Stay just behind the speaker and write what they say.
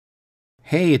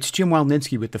Hey, it's Jim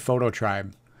Wildninsky with the Photo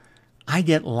Tribe. I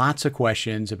get lots of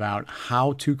questions about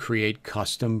how to create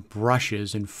custom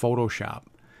brushes in Photoshop.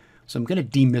 So I'm going to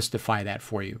demystify that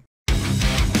for you.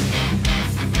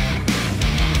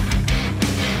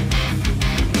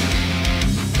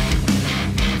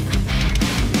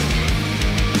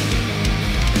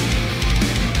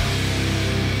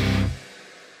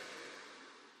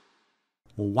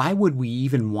 Well, why would we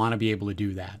even want to be able to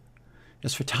do that?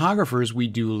 As photographers, we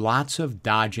do lots of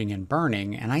dodging and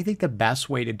burning, and I think the best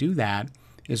way to do that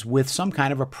is with some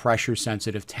kind of a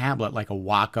pressure-sensitive tablet like a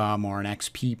Wacom or an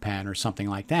XP pen or something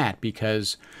like that,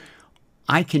 because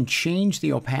I can change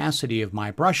the opacity of my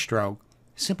brush stroke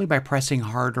simply by pressing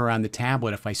harder on the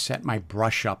tablet if I set my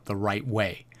brush up the right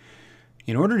way.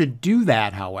 In order to do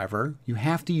that, however, you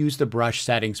have to use the brush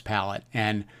settings palette,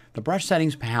 and the brush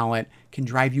settings palette can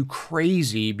drive you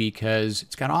crazy because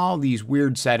it's got all these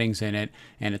weird settings in it,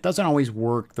 and it doesn't always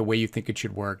work the way you think it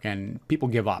should work, and people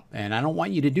give up. And I don't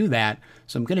want you to do that,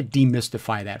 so I'm going to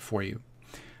demystify that for you.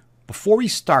 Before we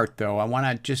start, though, I want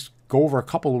to just go over a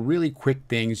couple of really quick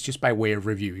things just by way of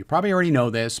review. You probably already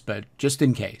know this, but just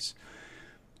in case.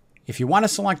 If you want to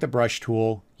select the brush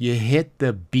tool, you hit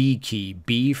the B key,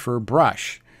 B for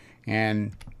brush.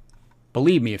 And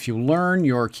believe me, if you learn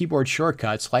your keyboard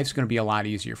shortcuts, life's going to be a lot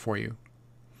easier for you.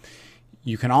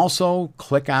 You can also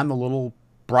click on the little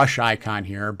brush icon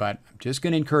here, but I'm just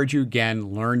going to encourage you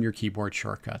again, learn your keyboard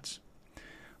shortcuts.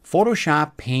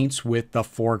 Photoshop paints with the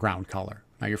foreground color.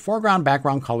 Now your foreground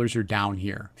background colors are down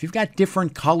here. If you've got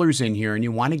different colors in here and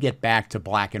you want to get back to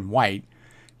black and white,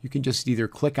 you can just either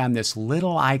click on this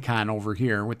little icon over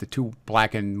here with the two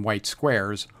black and white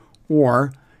squares,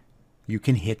 or you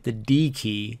can hit the D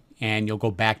key and you'll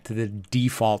go back to the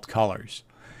default colors.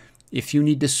 If you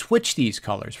need to switch these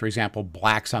colors, for example,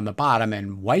 black's on the bottom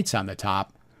and white's on the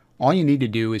top, all you need to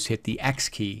do is hit the X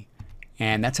key,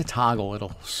 and that's a toggle.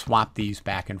 It'll swap these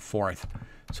back and forth.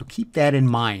 So keep that in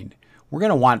mind. We're going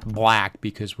to want black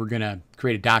because we're going to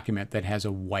create a document that has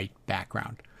a white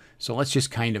background. So let's just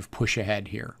kind of push ahead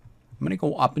here. I'm going to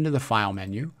go up into the File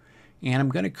menu, and I'm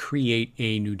going to create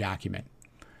a new document.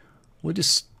 We'll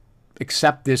just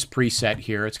accept this preset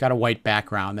here. It's got a white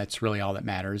background. That's really all that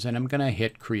matters. And I'm going to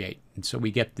hit Create. And so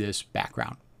we get this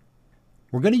background.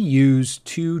 We're going to use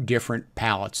two different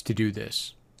palettes to do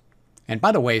this. And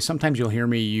by the way, sometimes you'll hear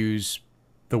me use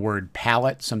the word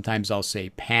palette. Sometimes I'll say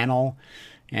panel.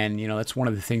 And, you know, that's one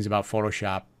of the things about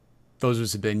Photoshop. Those of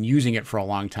us have been using it for a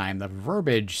long time. The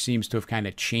verbiage seems to have kind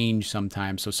of changed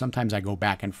sometimes, so sometimes I go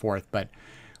back and forth. But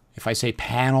if I say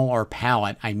panel or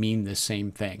palette, I mean the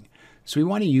same thing. So we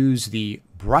want to use the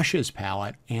brushes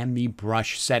palette and the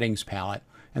brush settings palette,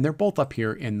 and they're both up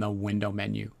here in the window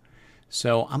menu.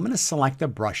 So I'm going to select the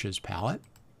brushes palette,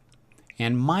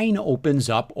 and mine opens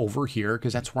up over here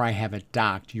because that's where I have it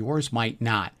docked. Yours might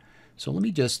not. So let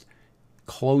me just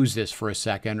close this for a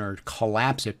second, or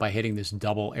collapse it by hitting this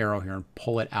double arrow here and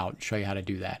pull it out and show you how to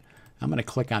do that. I'm going to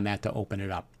click on that to open it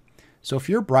up. So if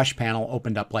your brush panel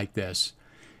opened up like this,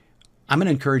 I'm going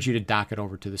to encourage you to dock it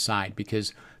over to the side,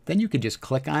 because then you can just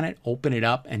click on it, open it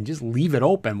up, and just leave it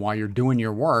open while you're doing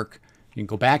your work. You can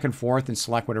go back and forth and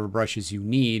select whatever brushes you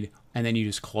need, and then you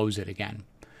just close it again.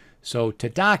 So to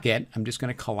dock it, I'm just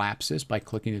going to collapse this by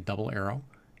clicking the double arrow.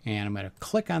 And I'm going to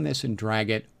click on this and drag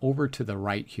it over to the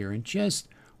right here, and just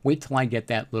wait till I get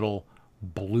that little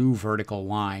blue vertical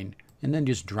line, and then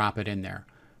just drop it in there.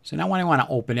 So now when I want to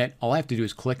open it, all I have to do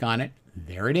is click on it.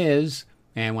 There it is.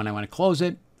 And when I want to close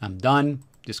it, I'm done.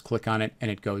 Just click on it and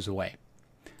it goes away.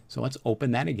 So let's open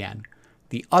that again.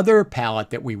 The other palette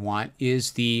that we want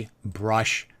is the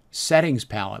brush settings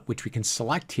palette, which we can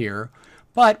select here,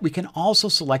 but we can also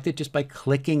select it just by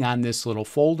clicking on this little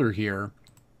folder here,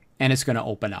 and it's going to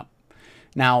open up.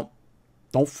 Now,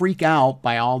 don't freak out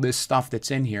by all this stuff that's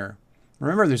in here.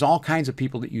 Remember, there's all kinds of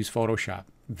people that use Photoshop.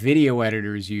 Video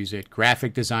editors use it,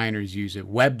 graphic designers use it,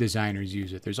 web designers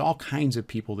use it. There's all kinds of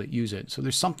people that use it. So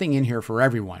there's something in here for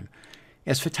everyone.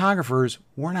 As photographers,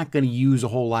 we're not going to use a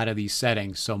whole lot of these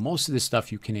settings, so most of this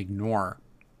stuff you can ignore.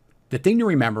 The thing to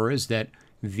remember is that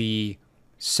the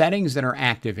settings that are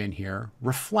active in here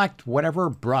reflect whatever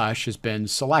brush has been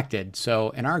selected. So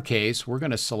in our case, we're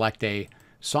going to select a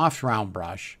soft round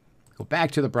brush, go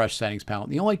back to the brush settings palette.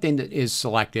 The only thing that is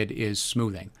selected is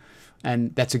smoothing.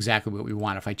 And that's exactly what we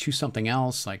want. If I choose something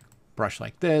else, like brush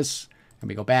like this, and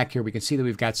we go back here, we can see that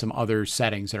we've got some other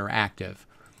settings that are active.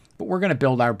 But we're going to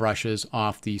build our brushes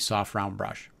off the soft round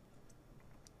brush.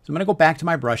 So I'm going to go back to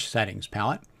my brush settings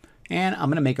palette, and I'm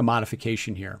going to make a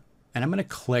modification here. And I'm going to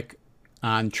click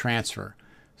on transfer.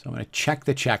 So I'm going to check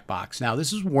the checkbox. Now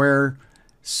this is where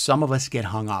some of us get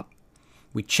hung up.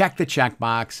 We check the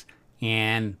checkbox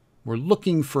and we're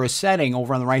looking for a setting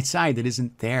over on the right side that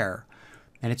isn't there.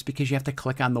 And it's because you have to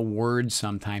click on the word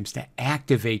sometimes to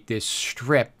activate this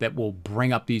strip that will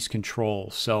bring up these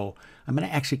controls. So I'm going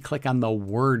to actually click on the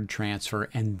word transfer,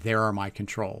 and there are my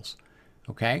controls.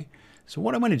 Okay? So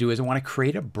what I'm going to do is I want to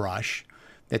create a brush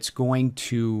that's going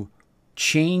to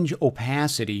change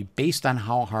opacity based on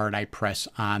how hard I press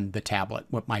on the tablet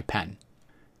with my pen.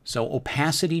 So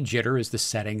opacity jitter is the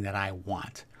setting that I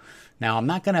want. Now I'm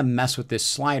not going to mess with this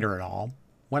slider at all.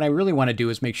 What I really want to do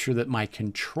is make sure that my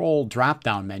control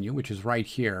drop-down menu, which is right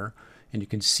here, and you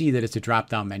can see that it's a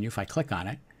drop-down menu if I click on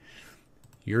it.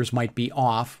 Yours might be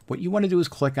off. What you want to do is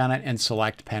click on it and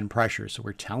select pen pressure. So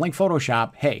we're telling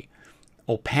Photoshop, hey,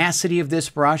 opacity of this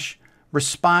brush,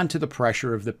 respond to the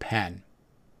pressure of the pen.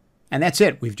 And that's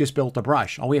it. We've just built a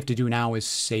brush. All we have to do now is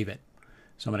save it.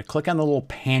 So I'm going to click on the little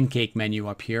pancake menu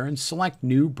up here and select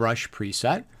New Brush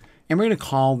Preset. And we're going to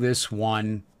call this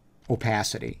one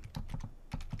Opacity.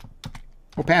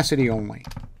 Opacity only.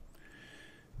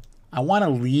 I want to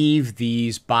leave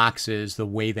these boxes the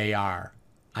way they are.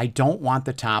 I don't want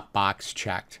the top box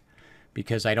checked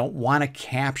because I don't want to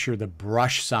capture the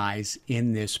brush size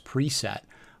in this preset.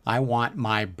 I want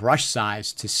my brush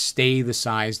size to stay the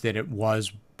size that it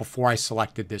was before I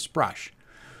selected this brush.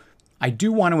 I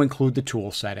do want to include the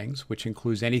tool settings, which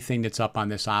includes anything that's up on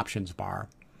this options bar.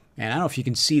 And I don't know if you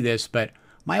can see this, but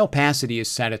my opacity is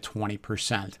set at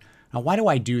 20%. Now, why do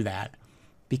I do that?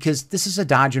 Because this is a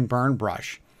dodge and burn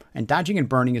brush. And dodging and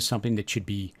burning is something that should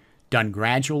be done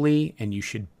gradually, and you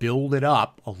should build it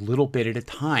up a little bit at a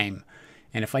time.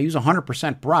 And if I use a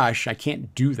 100% brush, I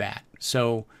can't do that.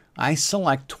 So I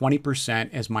select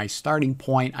 20% as my starting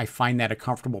point. I find that a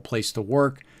comfortable place to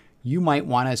work. You might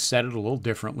want to set it a little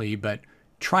differently, but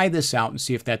try this out and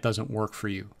see if that doesn't work for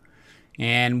you.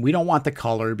 And we don't want the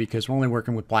color because we're only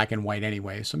working with black and white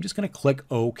anyway. So I'm just going to click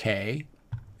OK.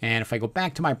 And if I go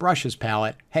back to my brushes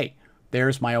palette, hey,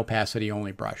 there's my opacity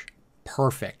only brush.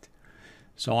 Perfect.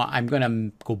 So I'm going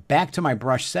to go back to my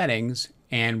brush settings,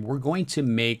 and we're going to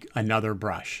make another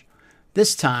brush.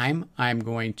 This time I'm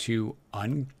going to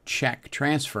uncheck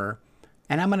transfer,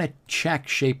 and I'm going to check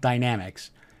shape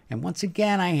dynamics. And once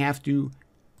again, I have to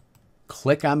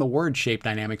click on the word shape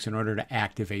dynamics in order to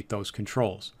activate those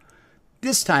controls.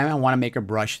 This time I want to make a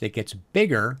brush that gets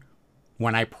bigger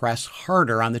when I press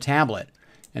harder on the tablet.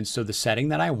 And so the setting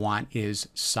that I want is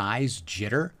size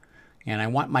jitter, and I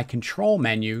want my control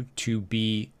menu to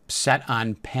be set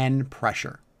on pen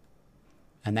pressure.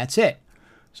 And that's it.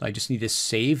 So I just need to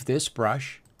save this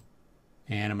brush,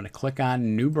 and I'm going to click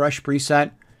on New Brush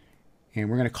Preset, and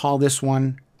we're going to call this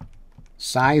one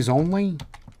Size Only.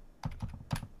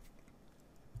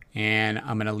 And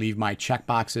I'm going to leave my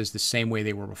checkboxes the same way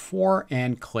they were before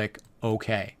and click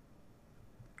OK.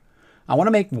 I want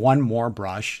to make one more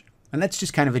brush, and that's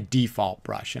just kind of a default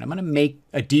brush. And I'm going to make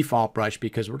a default brush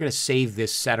because we're going to save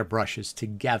this set of brushes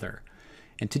together.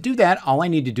 And to do that, all I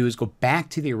need to do is go back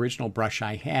to the original brush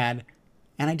I had,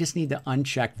 and I just need to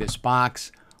uncheck this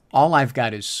box. All I've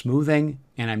got is smoothing,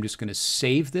 and I'm just going to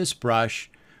save this brush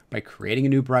by creating a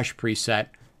new brush preset.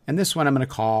 And this one I'm going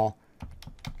to call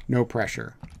No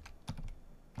Pressure.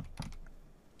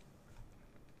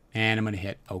 And I'm going to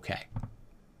hit OK.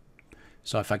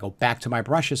 So if I go back to my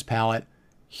brushes palette,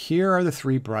 here are the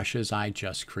three brushes I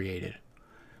just created.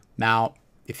 Now,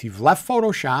 if you've left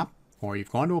Photoshop or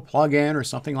you've gone to a plugin or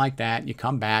something like that, and you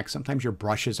come back, sometimes your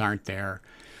brushes aren't there.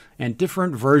 And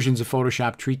different versions of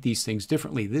Photoshop treat these things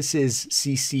differently. This is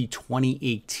CC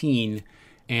 2018,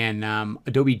 and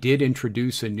Adobe did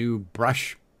introduce a new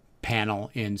brush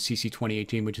panel in CC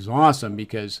 2018, which is awesome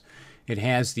because it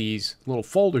has these little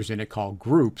folders in it called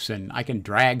groups, and I can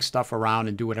drag stuff around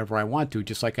and do whatever I want to,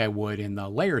 just like I would in the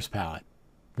layers palette.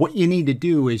 What you need to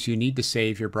do is you need to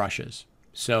save your brushes.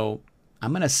 So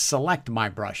I'm going to select my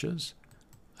brushes.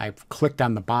 I've clicked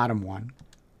on the bottom one,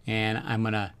 and I'm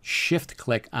going to shift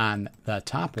click on the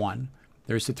top one.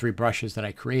 There's the three brushes that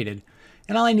I created.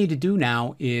 And all I need to do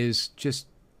now is just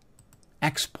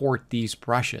export these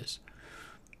brushes.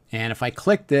 And if I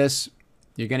click this,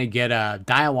 you're going to get a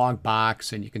dialog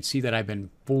box, and you can see that I've been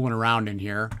fooling around in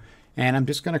here. And I'm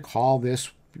just going to call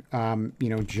this,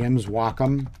 Jim's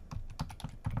Wacom,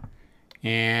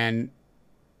 and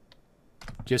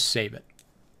just save it.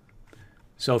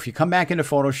 So if you come back into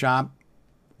Photoshop,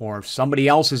 or if somebody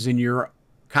else is in your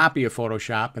copy of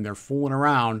Photoshop and they're fooling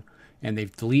around and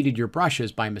they've deleted your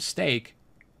brushes by mistake,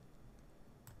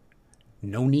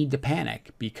 no need to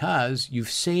panic because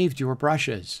you've saved your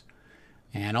brushes.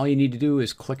 And all you need to do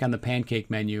is click on the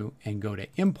pancake menu and go to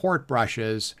Import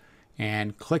Brushes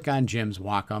and click on Jim's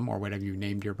Wacom or whatever you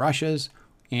named your brushes,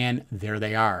 and there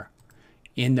they are.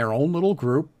 in their own little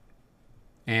group,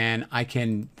 and I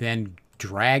can then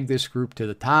drag this group to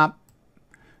the top.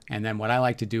 And then what I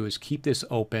like to do is keep this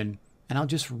open, and I'll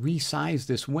just resize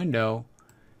this window.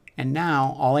 And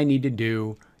now all I need to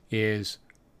do is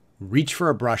reach for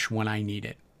a brush when I need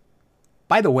it.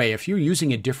 By the way, if you're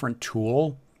using a different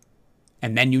tool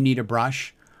and then you need a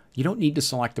brush, you don't need to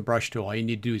select the brush tool. All you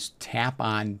need to do is tap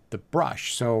on the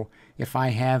brush. So if I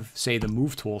have, say, the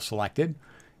move tool selected,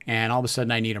 and all of a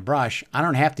sudden I need a brush, I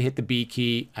don't have to hit the B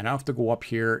key. I don't have to go up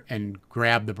here and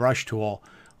grab the brush tool.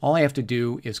 All I have to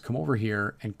do is come over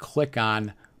here and click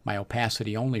on my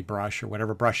opacity only brush or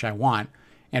whatever brush I want,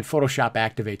 and Photoshop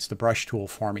activates the brush tool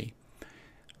for me.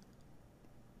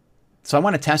 So I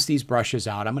want to test these brushes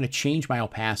out. I'm going to change my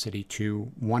opacity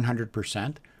to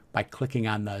 100% by clicking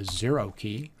on the 0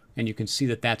 key, and you can see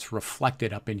that that's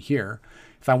reflected up in here.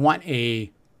 If I want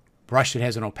a brush that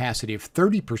has an opacity of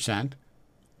 30%,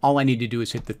 all I need to do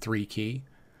is hit the 3 key.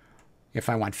 If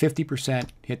I want 50%,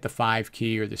 hit the 5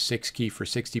 key or the 6 key for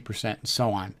 60% and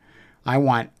so on. I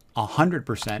want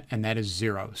 100%, and that is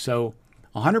 0. So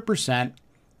 100%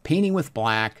 painting with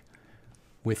black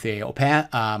with a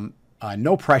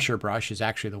no pressure brush is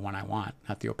actually the one I want,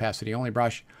 not the opacity only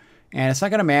brush. And it's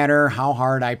not going to matter how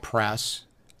hard I press.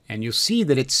 And you'll see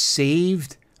that it's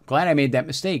saved. I'm glad I made that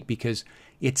mistake because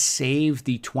it saved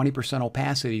the 20%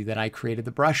 opacity that I created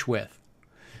the brush with.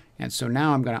 And so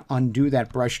now I'm going to undo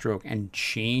that brush stroke and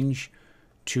change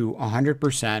to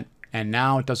 100%. And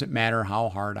now it doesn't matter how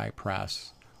hard I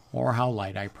press or how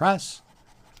light I press.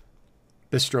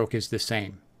 The stroke is the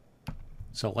same.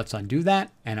 So let's undo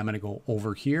that. And I'm going to go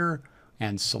over here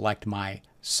and select my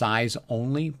size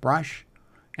only brush.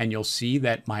 And you'll see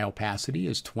that my opacity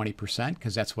is 20%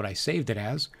 because that's what I saved it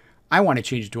as. I want to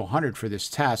change it to 100 for this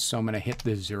test. So I'm going to hit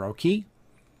the 0 key.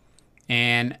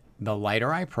 And the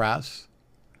lighter I press,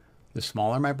 the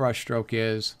smaller my brush stroke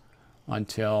is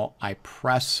until I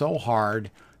press so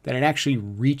hard that it actually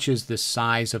reaches the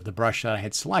size of the brush that I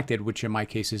had selected, which in my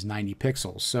case is 90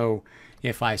 pixels. So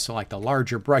if I select a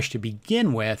larger brush to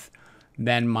begin with,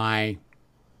 then my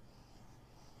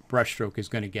brush stroke is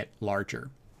going to get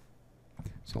larger.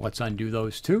 So let's undo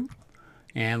those two.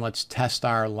 And let's test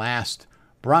our last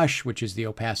brush, which is the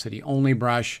opacity only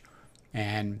brush.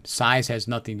 And size has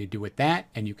nothing to do with that.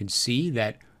 And you can see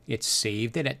that it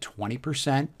saved it at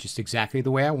 20%, just exactly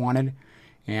the way I wanted.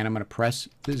 And I'm going to press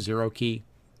the 0 key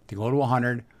to go to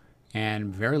 100.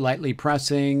 And very lightly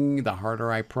pressing, the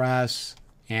harder I press,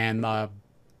 and the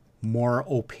more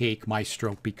opaque my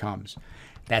stroke becomes.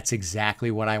 That's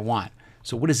exactly what I want.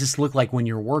 So what does this look like when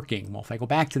you're working? Well, if I go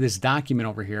back to this document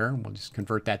over here, we'll just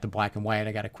convert that to black and white.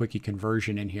 I got a quickie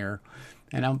conversion in here.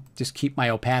 And I'll just keep my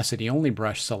opacity only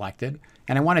brush selected.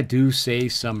 And I want to do, say,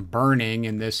 some burning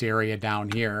in this area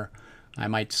down here. I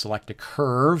might select a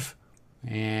curve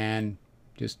and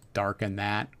just darken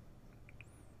that.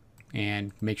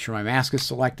 And make sure my mask is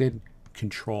selected.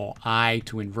 Control I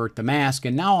to invert the mask.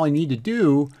 And now all I need to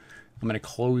do, I'm going to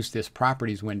close this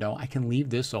properties window. I can leave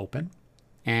this open.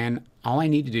 And all I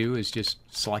need to do is just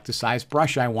select the size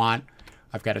brush I want.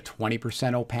 I've got a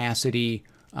 20% opacity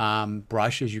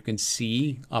brush, as you can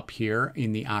see up here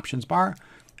in the options bar.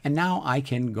 And now I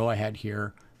can go ahead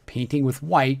here, painting with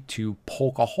white to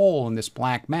poke a hole in this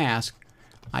black mask.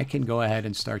 I can go ahead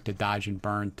and start to dodge and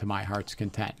burn to my heart's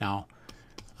content. Now,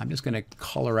 I'm just going to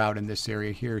color out in this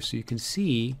area here so you can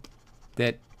see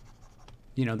that,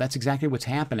 you know, that's exactly what's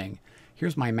happening.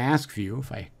 Here's my mask view.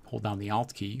 If I hold down the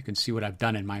Alt key, you can see what I've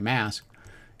done in my mask.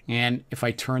 And if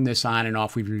I turn this on and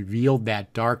off, we've revealed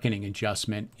that darkening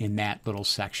adjustment in that little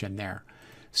section there.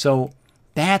 So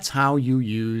that's how you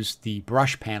use the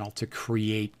brush panel to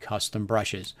create custom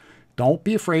brushes. Don't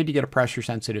be afraid to get a pressure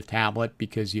sensitive tablet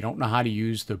because you don't know how to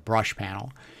use the brush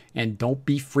panel. And don't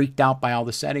be freaked out by all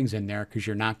the settings in there because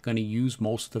you're not going to use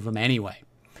most of them anyway.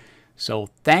 So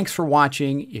thanks for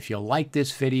watching. If you like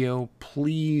this video,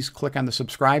 please click on the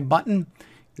subscribe button.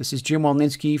 This is Jim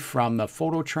Walninsky from the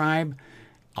Photo Tribe.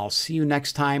 I'll see you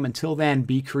next time. Until then,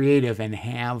 be creative and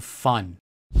have fun.